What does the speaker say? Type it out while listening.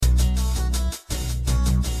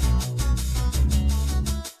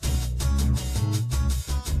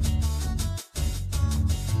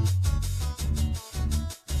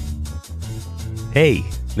Hey,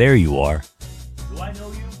 there you are. Do I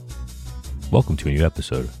know you? Welcome to a new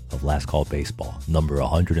episode of Last Call Baseball, number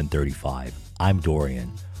 135. I'm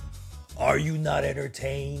Dorian. Are you not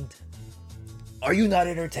entertained? Are you not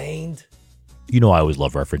entertained? You know I always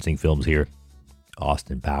love referencing films here.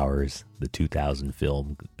 Austin Powers, the 2000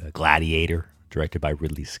 film Gladiator, directed by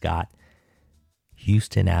Ridley Scott.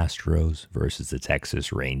 Houston Astros versus the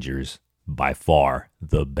Texas Rangers, by far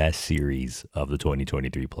the best series of the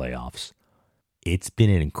 2023 playoffs. It's been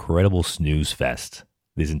an incredible snooze fest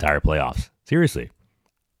this entire playoffs. Seriously.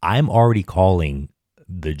 I'm already calling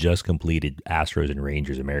the just completed Astros and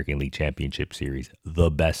Rangers American League Championship Series the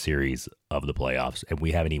best series of the playoffs. And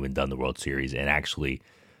we haven't even done the World Series. And actually,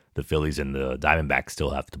 the Phillies and the Diamondbacks still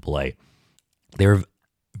have to play. There have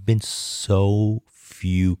been so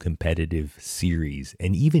few competitive series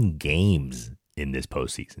and even games in this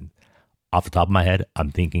postseason. Off the top of my head, I'm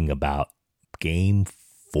thinking about Game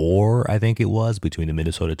 4, I think it was, between the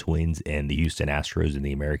Minnesota Twins and the Houston Astros in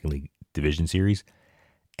the American League Division Series,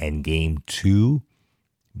 and Game 2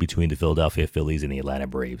 between the Philadelphia Phillies and the Atlanta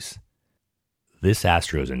Braves. This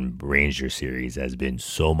Astros and Rangers series has been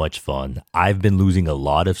so much fun. I've been losing a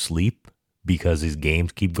lot of sleep because these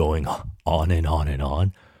games keep going on and on and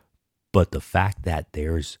on. But the fact that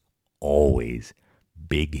there's always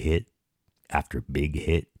big hit after big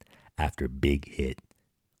hit after big hit.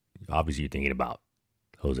 Obviously, you're thinking about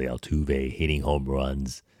Jose Altuve hitting home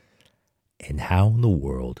runs. And how in the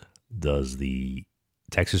world does the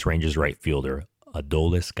Texas Rangers right fielder,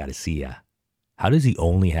 Adolis Garcia, how does he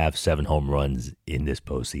only have 7 home runs in this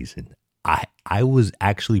postseason? I was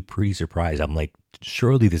actually pretty surprised. I'm like,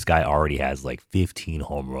 surely this guy already has like 15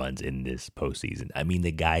 home runs in this postseason. I mean,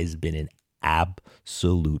 the guy's been an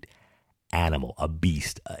absolute animal, a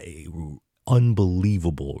beast,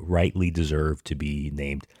 unbelievable, rightly deserved to be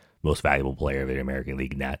named most valuable player of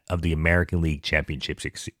the American League Championship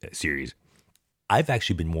Series. I've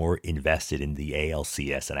actually been more invested in the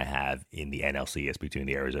ALCS than I have in the NLCS between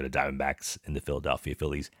the Arizona Diamondbacks and the Philadelphia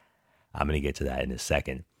Phillies. I'm going to get to that in a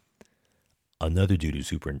second. Another dude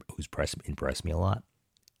who's impressed me a lot,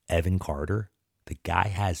 Evan Carter. The guy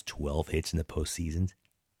has 12 hits in the postseason.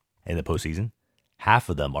 Half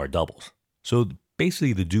of them are doubles. So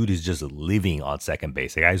basically, the dude is just living on second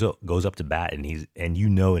base. The guy goes up to bat, and in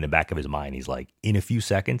the back of his mind, he's like, in a few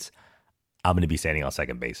seconds, I'm going to be standing on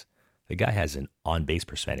second base. The guy has an on-base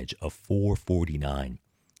percentage of .449.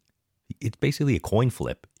 It's basically a coin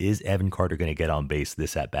flip. Is Evan Carter going to get on base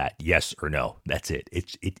this at bat? Yes or no? That's it.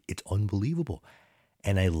 It's unbelievable.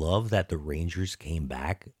 And I love that the Rangers came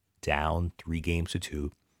back down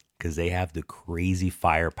 3-2 because they have the crazy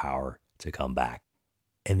firepower to come back.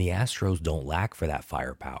 And the Astros don't lack for that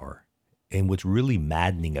firepower. And what's really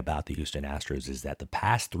maddening about the Houston Astros is that the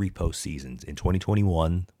past 3 postseasons, in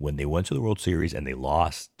 2021, when they went to the World Series and they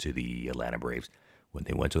lost to the Atlanta Braves, when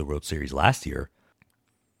they went to the World Series last year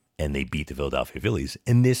and they beat the Philadelphia Phillies,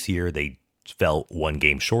 and this year they fell 1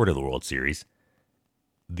 game short of the World Series,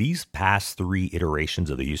 these past 3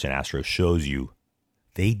 iterations of the Houston Astros shows you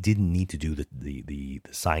they didn't need to do the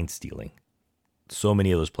sign stealing. So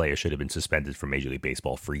many of those players should have been suspended from Major League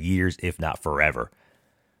Baseball for years, if not forever.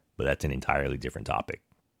 But that's an entirely different topic.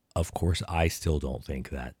 Of course, I still don't think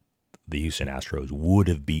that the Houston Astros would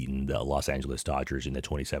have beaten the Los Angeles Dodgers in the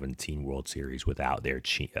 2017 World Series without their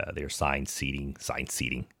sign stealing,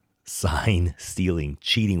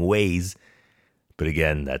 cheating ways. But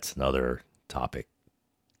again, that's another topic.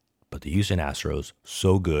 But the Houston Astros,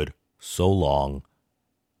 so good, so long.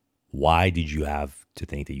 Why did you have to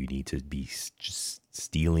think that you need to be just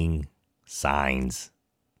stealing signs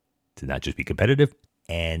to not just be competitive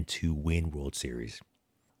and to win World Series?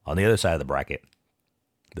 On the other side of the bracket,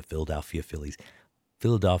 the Philadelphia Phillies.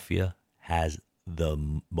 Philadelphia has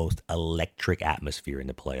the most electric atmosphere in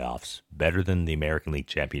the playoffs, better than the American League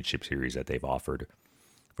Championship Series that they've offered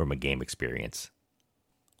from a game experience.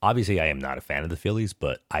 Obviously, I am not a fan of the Phillies,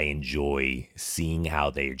 but I enjoy seeing how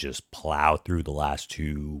they just plow through the last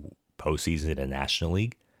 2 postseasons in the National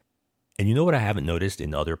League. And you know what I haven't noticed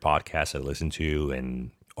in other podcasts I listen to and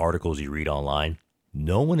articles you read online?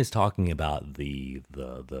 No one is talking about the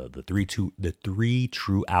 3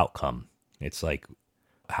 true outcome. It's like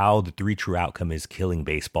how the 3 true outcome is killing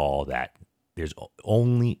baseball, that there's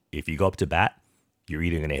only, if you go up to bat, you're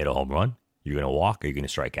either going to hit a home run, you're going to walk, or you're going to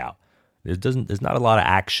strike out. There's not a lot of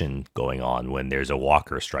action going on when there's a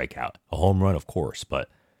walk or a strikeout. A home run, of course, but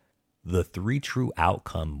the 3 true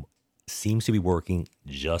outcome seems to be working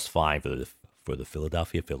just fine for the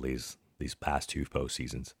Philadelphia Phillies these past 2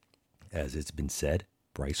 postseasons. As it's been said,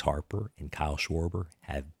 Bryce Harper and Kyle Schwarber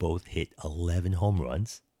have both hit 11 home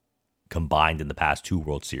runs. combined in the past two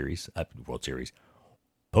World Series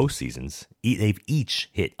postseasons, they've each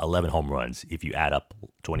hit 11 home runs if you add up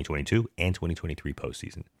 2022 and 2023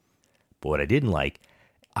 postseason. But what I didn't like,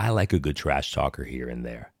 I like a good trash talker here and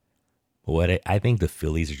there. But I think the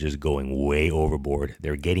Phillies are just going way overboard.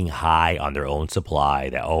 They're getting high on their own supply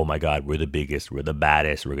that, oh my God, we're the biggest, we're the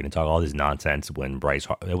baddest, we're going to talk all this nonsense when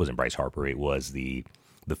it wasn't Bryce Harper, it was the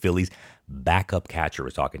Phillies backup catcher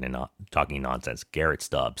was talking nonsense, Garrett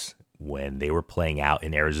Stubbs, when they were playing out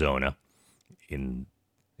in Arizona.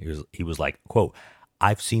 He was like, quote,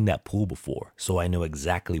 I've seen that pool before, so I know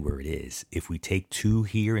exactly where it is. If we take two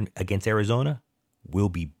here against Arizona, we'll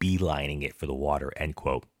be beelining it for the water, end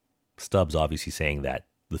quote. Stubbs obviously saying that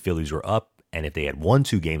the Phillies were up, and if they had won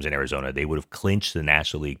two games in Arizona, they would have clinched the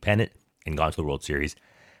National League pennant and gone to the World Series.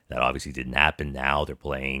 That obviously didn't happen. Now they're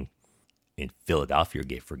playing in Philadelphia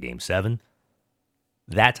for Game 7.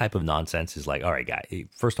 That type of nonsense is like, all right, guy,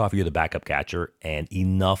 first off, you're the backup catcher, and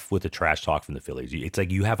enough with the trash talk from the Phillies. It's like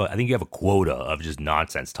I think you have a quota of just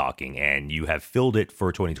nonsense talking, and you have filled it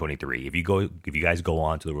for 2023. If you guys go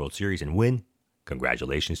on to the World Series and win,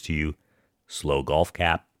 congratulations to you. Slow golf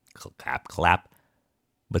clap,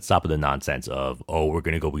 but stop with the nonsense of, oh, we're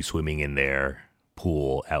going to go be swimming in their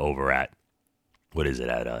pool over at, what is it,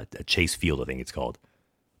 at Chase Field, I think it's called.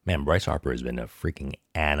 Man, Bryce Harper has been a freaking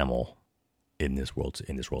animal in this World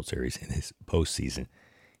Series, in his postseason.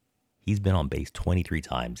 He's been on base 23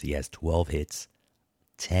 times. He has 12 hits,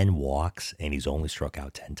 10 walks, and he's only struck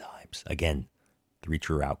out 10 times. Again, 3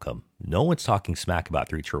 true outcome. No one's talking smack about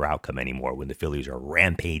 3 true outcome anymore when the Phillies are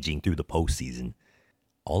rampaging through the postseason.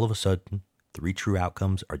 All of a sudden, 3 true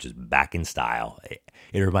outcomes are just back in style.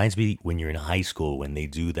 It reminds me when you're in high school when they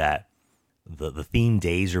do that, the theme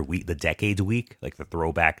days or week, the decades week, like the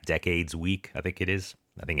Throwback decades week, I think it is.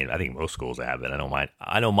 I think most schools have it.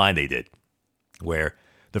 I don't mind they did, where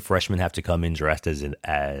the freshmen have to come in dressed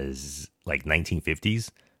as like 1950s.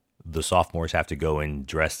 The sophomores have to go in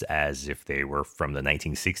dressed as if they were from the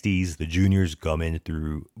 1960s. The juniors come in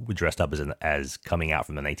dressed up as coming out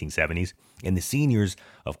from the 1970s. And the seniors,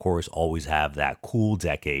 of course, always have that cool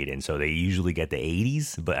decade. And so they usually get the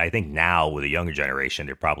 80s. But I think now with a younger generation,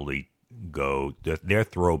 they probably their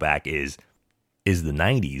throwback is the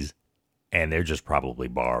 90s. And they're just probably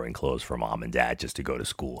borrowing clothes from mom and dad just to go to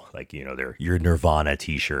school. Like, your Nirvana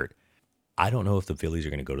t-shirt. I don't know if the Phillies are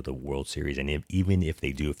going to go to the World Series, and even if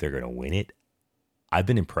they do, if they're going to win it. I've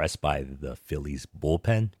been impressed by the Phillies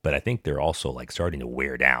bullpen, but I think they're also like starting to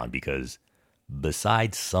wear down because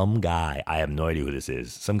besides some guy, I have no idea who this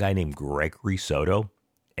is, some guy named Gregory Soto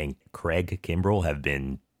and Craig Kimbrell have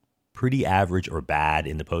been pretty average or bad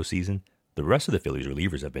in the postseason. The rest of the Phillies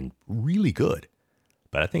relievers have been really good,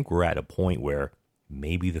 but I think we're at a point where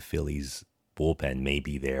maybe the Phillies bullpen may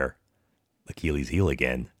be their Achilles heel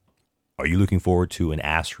again. Are you looking forward to an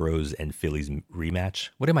Astros and Phillies rematch?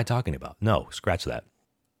 What am I talking about? No, scratch that.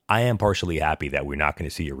 I am partially happy that we're not going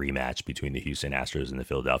to see a rematch between the Houston Astros and the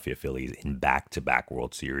Philadelphia Phillies in back-to-back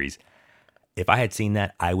World Series. If I had seen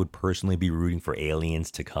that, I would personally be rooting for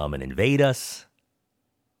aliens to come and invade us.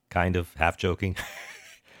 Kind of half joking.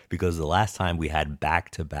 Because the last time we had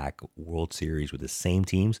back-to-back World Series with the same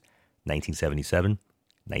teams, 1977,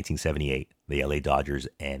 1978, the LA Dodgers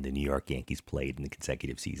and the New York Yankees played in the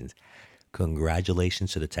consecutive seasons.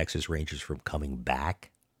 Congratulations to the Texas Rangers for coming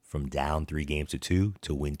back from down 3-2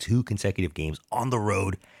 to win 2 consecutive games on the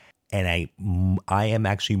road. And I am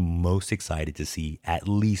actually most excited to see at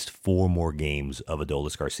least 4 more games of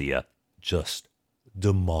Adolis Garcia just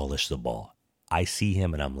demolish the ball. I see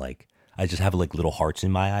him and I'm like, I just have like little hearts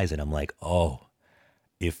in my eyes and I'm like, oh,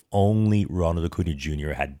 if only Ronald Acuna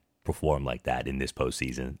Jr. had performed like that in this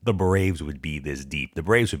postseason, the Braves would be this deep. The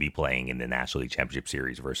Braves would be playing in the National League Championship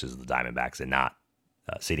Series versus the Diamondbacks and not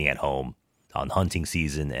sitting at home on hunting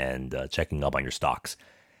season and checking up on your stocks.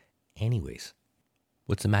 Anyways,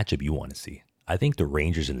 what's the matchup you want to see? I think the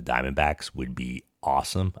Rangers and the Diamondbacks would be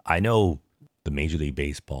awesome. I know the Major League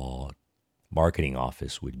Baseball marketing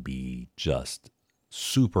office would be just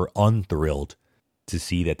super unthrilled to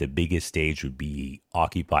see that the biggest stage would be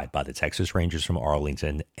occupied by the Texas Rangers from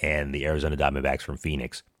Arlington and the Arizona Diamondbacks from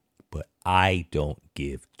Phoenix. But I don't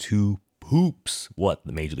give 2 poops what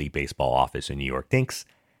the Major League Baseball office in New York thinks,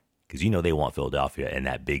 because they want Philadelphia and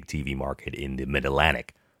that big TV market in the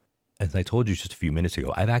Mid-Atlantic. As I told you just a few minutes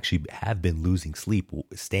ago, I've actually been losing sleep,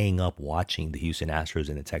 staying up watching the Houston Astros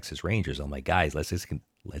and the Texas Rangers. I'm like, guys,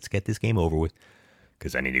 let's get this game over with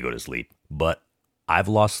because I need to go to sleep. But I've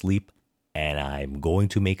lost sleep. And I'm going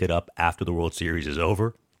to make it up after the World Series is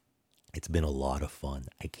over. It's been a lot of fun.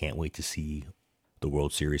 I can't wait to see the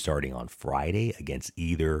World Series starting on Friday against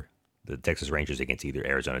either the Texas Rangers against either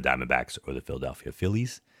Arizona Diamondbacks or the Philadelphia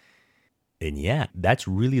Phillies. And yeah, that's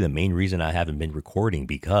really the main reason I haven't been recording,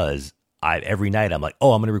 because every night I'm like,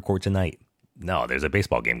 oh, I'm going to record tonight. No, there's a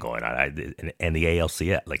baseball game going on, and the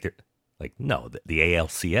ALCS, no, the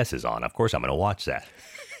ALCS is on. Of course, I'm going to watch that,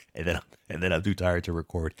 and then I'm too tired to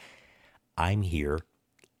record. I'm here,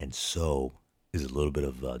 and so is a little bit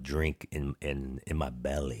of a drink in my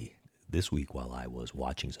belly this week while I was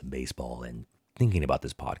watching some baseball and thinking about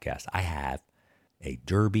this podcast. I have a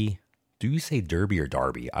Derby. Do you say Derby or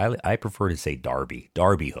Derby? I prefer to say Derby.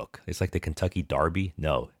 Derby hook. It's like the Kentucky Derby.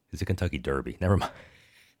 No, it's the Kentucky Derby. Never mind.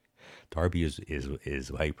 Derby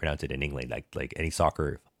is how you pronounce it in England. Like any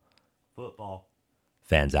soccer, football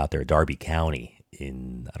fans out there. Derby County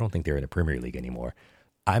I don't think they're in the Premier League anymore.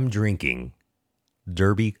 I'm drinking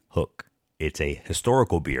Derby Hook. It's a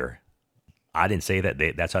historical beer. I didn't say that.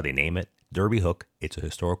 That's how they name it. Derby Hook. It's a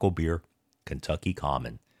historical beer, Kentucky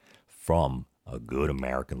Common, from a good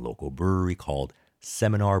American local brewery called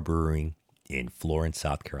Seminar Brewing in Florence,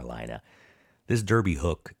 South Carolina. This Derby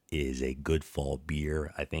Hook is a good fall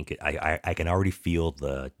beer. I think I can already feel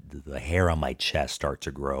the hair on my chest start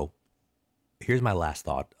to grow. Here's my last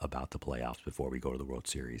thought about the playoffs before we go to the World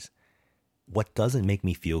Series. What doesn't make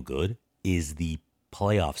me feel good is the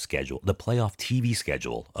playoff schedule, the playoff TV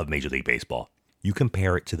schedule of Major League Baseball. You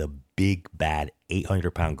compare it to the big, bad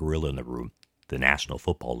 800-pound gorilla in the room, the National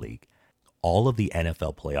Football League. All of the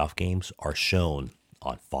NFL playoff games are shown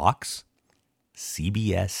on Fox,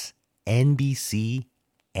 CBS, NBC,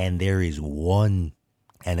 and there is one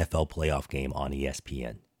NFL playoff game on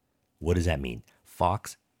ESPN. What does that mean?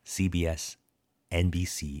 Fox, CBS,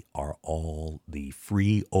 NBC are all the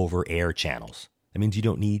free over-air channels. That means you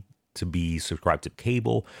don't need to be subscribed to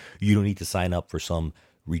cable. You don't need to sign up for some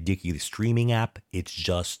ridiculous streaming app. It's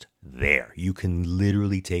just there. You can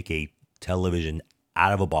literally take a television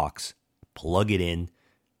out of a box, plug it in,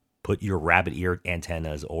 put your rabbit ear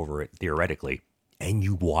antennas over it, theoretically, and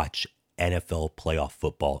you watch NFL playoff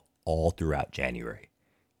football all throughout January.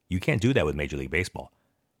 You can't do that with Major League Baseball.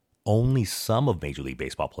 Only some of Major League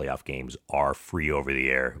Baseball playoff games are free over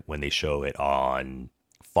the air when they show it on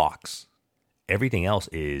Fox. Everything else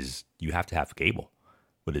is you have to have cable.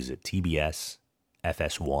 What is it? TBS,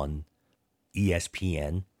 FS1,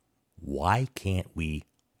 ESPN. Why can't we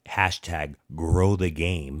hashtag grow the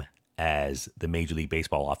game, as the Major League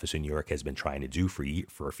Baseball office in New York has been trying to do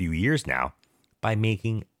for a few years now, by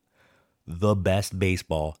making the best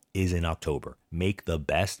baseball is in October. Make the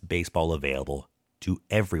best baseball available to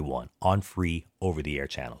everyone on free over-the-air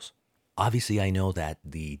channels. Obviously, I know that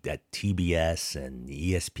that TBS and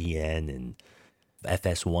ESPN and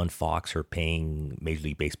FS1 Fox are paying Major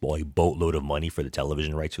League Baseball a boatload of money for the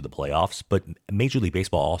television rights for the playoffs, but Major League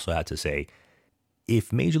Baseball also had to say,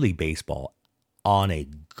 if Major League Baseball on a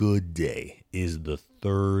good day is the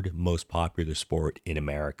third most popular sport in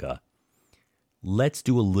America, let's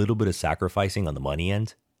do a little bit of sacrificing on the money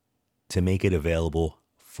end to make it available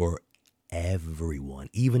for everyone,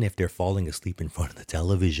 even if they're falling asleep in front of the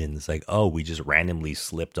television. It's like, oh, we just randomly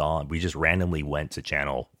slipped on. We just randomly went to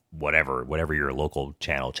channel whatever your local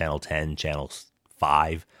channel 10, channel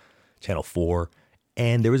 5, channel 4,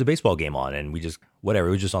 and there was a baseball game on, and it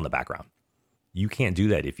was just on the background. You can't do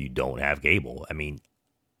that if you don't have cable. I mean,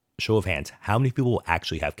 show of hands, how many people will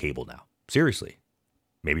actually have cable now? Seriously.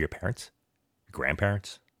 Maybe your parents, your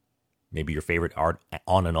grandparents, maybe your favorite aunt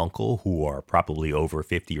and uncle who are probably over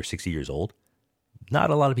 50 or 60 years old. Not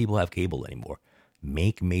a lot of people have cable anymore.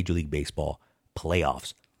 Make Major League Baseball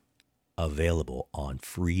playoffs available on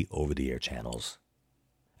free over-the-air channels.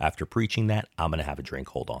 After preaching that, I'm going to have a drink.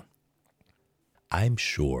 Hold on. I'm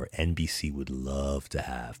sure NBC would love to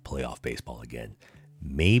have playoff baseball again.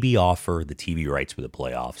 Maybe offer the TV rights for the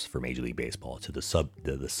playoffs for Major League Baseball to the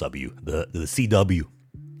CW.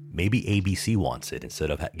 Maybe ABC wants it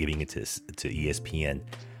instead of giving it to ESPN.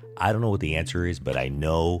 I don't know what the answer is, but I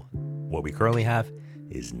know what we currently have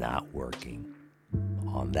is not working.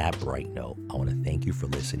 On that bright note, I want to thank you for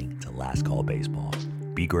listening to Last Call Baseball.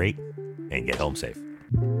 Be great and get home safe.